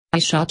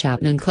Shaw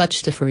Chapman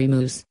clutched a furry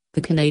moose,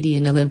 the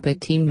Canadian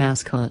Olympic team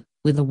mascot,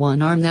 with a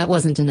one arm that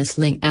wasn't in a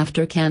sling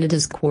after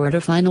Canada's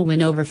quarter-final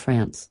win over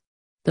France.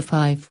 The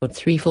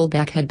 5'3"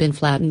 fullback had been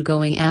flattened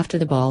going after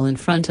the ball in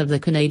front of the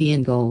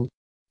Canadian goal.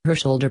 Her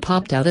shoulder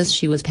popped out as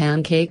she was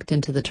pancaked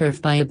into the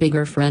turf by a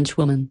bigger French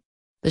woman.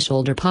 The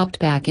shoulder popped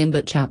back in,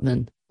 but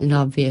Chapman, in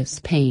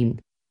obvious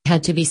pain,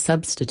 had to be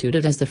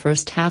substituted as the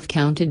first half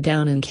counted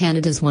down in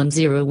Canada's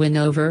 1-0 win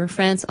over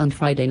France on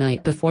Friday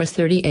night before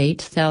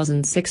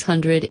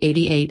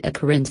 38,688 at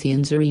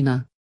Corinthians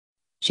Arena.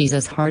 "She's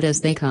as hard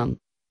as they come,"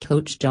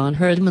 Coach John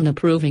Herdman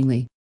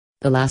approvingly.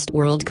 The last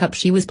World Cup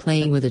she was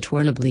playing with a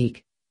torn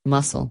oblique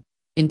muscle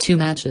in 2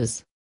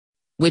 matches.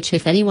 Which,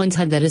 if anyone's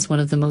had that, is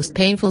one of the most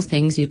painful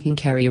things you can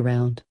carry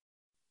around.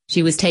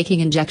 She was taking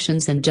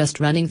injections and just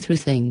running through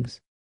things.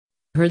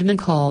 Herdman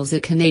calls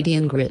it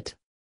Canadian grit.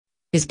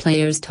 His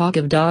players talk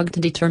of dogged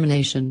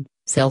determination,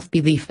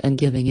 self-belief and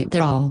giving it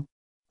their all.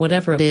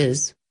 Whatever it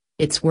is,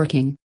 it's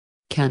working.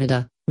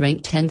 Canada,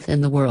 ranked 10th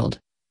in the world,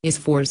 is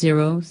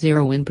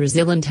 4-0-0 in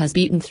Brazil and has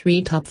beaten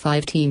 3 top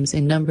 5 teams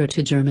in number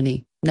 2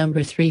 Germany,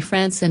 number 3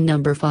 France and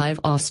number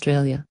 5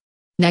 Australia.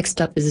 Next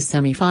up is a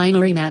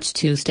semi-final rematch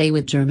Tuesday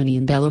with Germany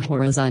in Belo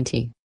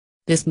Horizonte.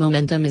 "This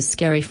momentum is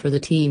scary for the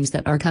teams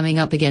that are coming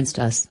up against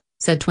us,"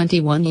 said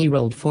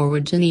 21-year-old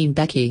forward Janine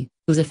Beckie,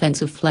 whose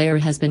offensive flair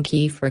has been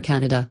key for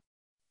Canada.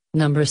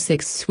 Number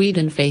 6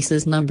 Sweden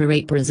faces number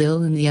 8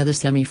 Brazil in the other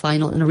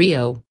semi-final in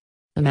Rio.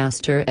 A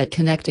master at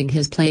connecting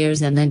his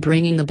players and then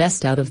bringing the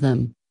best out of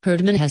them,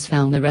 Herdman has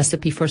found the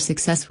recipe for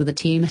success with a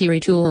team he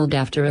retooled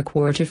after a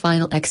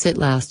quarter-final exit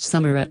last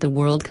summer at the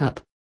World Cup.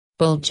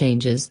 "Bold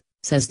changes,"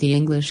 says the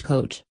English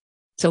coach.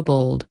 "So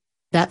bold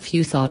that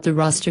few thought the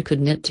roster could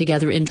knit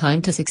together in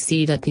time to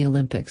succeed at the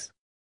Olympics.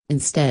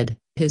 Instead,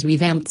 his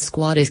revamped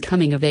squad is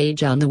coming of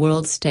age on the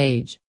world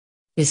stage."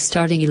 His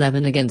starting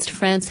 11 against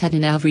France had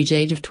an average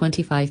age of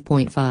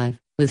 25.5,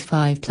 with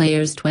 5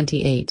 players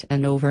 28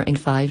 and over and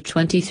 5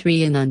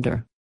 23 and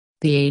under.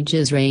 The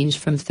ages range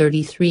from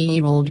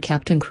 33-year-old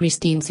captain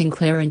Christine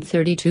Sinclair and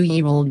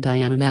 32-year-old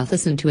Diana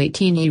Matheson to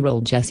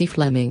 18-year-old Jessie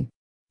Fleming.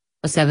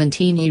 A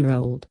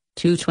 17-year-old,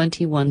 2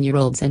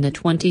 21-year-olds and a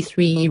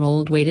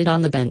 23-year-old waited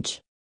on the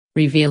bench.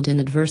 Revealed in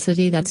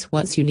adversity, that's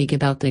what's unique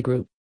about the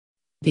group.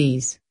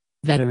 "These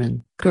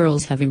veteran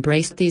girls have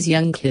embraced these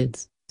young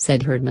kids,"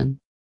 said Herdman.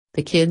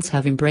 "The kids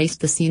have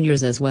embraced the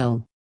seniors as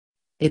well.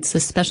 It's a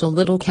special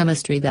little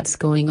chemistry that's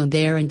going on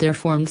there, and they're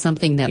formed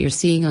something that you're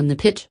seeing on the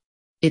pitch.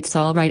 It's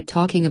all right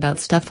talking about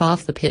stuff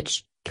off the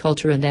pitch,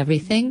 culture and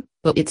everything,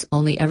 but it's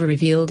only ever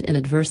revealed in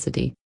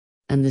adversity.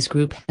 And this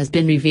group has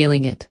been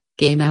revealing it,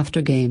 game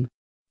after game.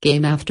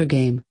 Game after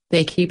game,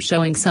 they keep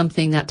showing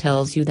something that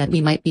tells you that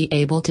we might be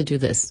able to do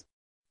this."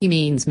 He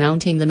means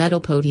mounting the medal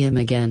podium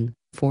again,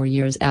 4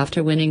 years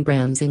after winning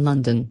bronze in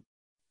London.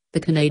 The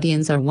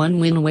Canadians are 1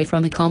 win away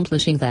from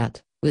accomplishing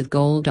that, with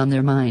gold on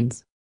their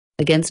minds.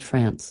 Against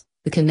France,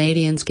 the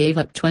Canadians gave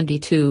up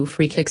 22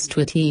 free kicks to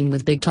a team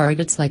with big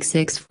targets like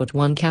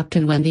 6'1"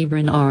 captain Wendy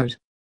Bernard.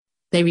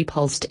 They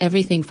repulsed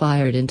everything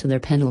fired into their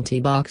penalty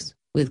box,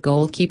 with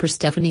goalkeeper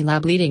Stephanie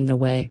Labb leading the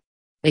way.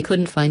 "They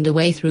couldn't find a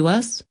way through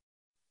us.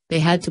 They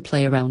had to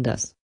play around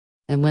us.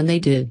 And when they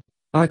did,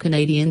 our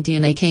Canadian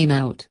DNA came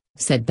out,"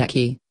 said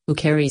Beckie, who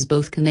carries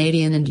both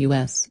Canadian and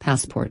US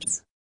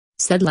passports.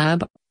 Said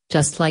Labb,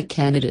 "Just like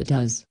Canada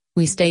does,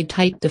 we stayed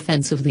tight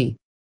defensively.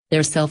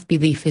 Their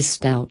self-belief is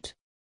stout.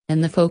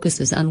 And the focus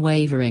is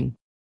unwavering."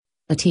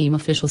 A team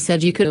official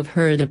said you could have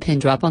heard a pin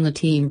drop on the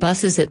team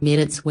bus as it made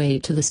its way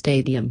to the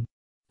stadium.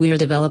 "We are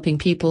developing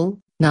people,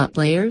 not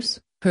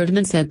players,"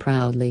 Herdman said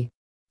proudly.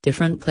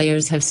 "Different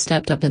players have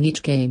stepped up in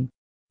each game."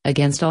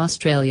 Against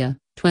Australia,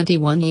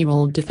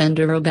 21-year-old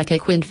defender Rebecca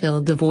Quinn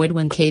filled the void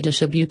when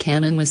Kadisha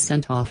Buchanan was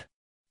sent off.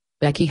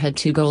 Beckie had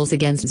 2 goals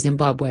against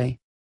Zimbabwe.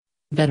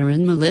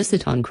 Veteran Melissa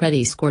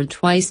Tancredi scored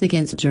twice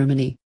against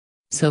Germany.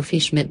 Sophie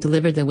Schmidt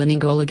delivered the winning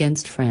goal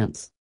against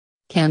France.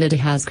 Canada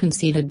has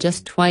conceded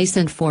just twice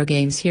in 4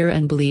 games here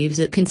and believes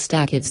it can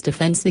stack its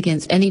defense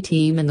against any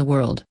team in the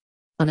world.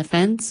 On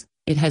offense,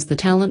 it has the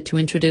talent to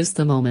introduce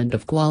the moment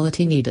of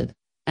quality needed,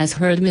 as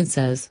Herdman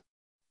says.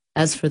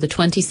 As for the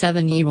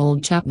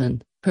 27-year-old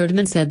Chapman,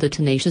 Herdman said the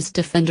tenacious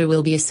defender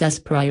will be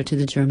assessed prior to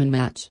the German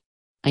match.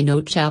 "I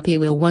know Chappie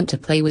will want to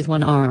play with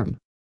 1 arm.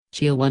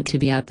 She'll want to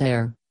be out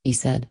there," he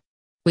said.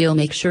 "We'll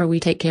make sure we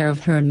take care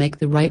of her and make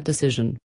the right decision.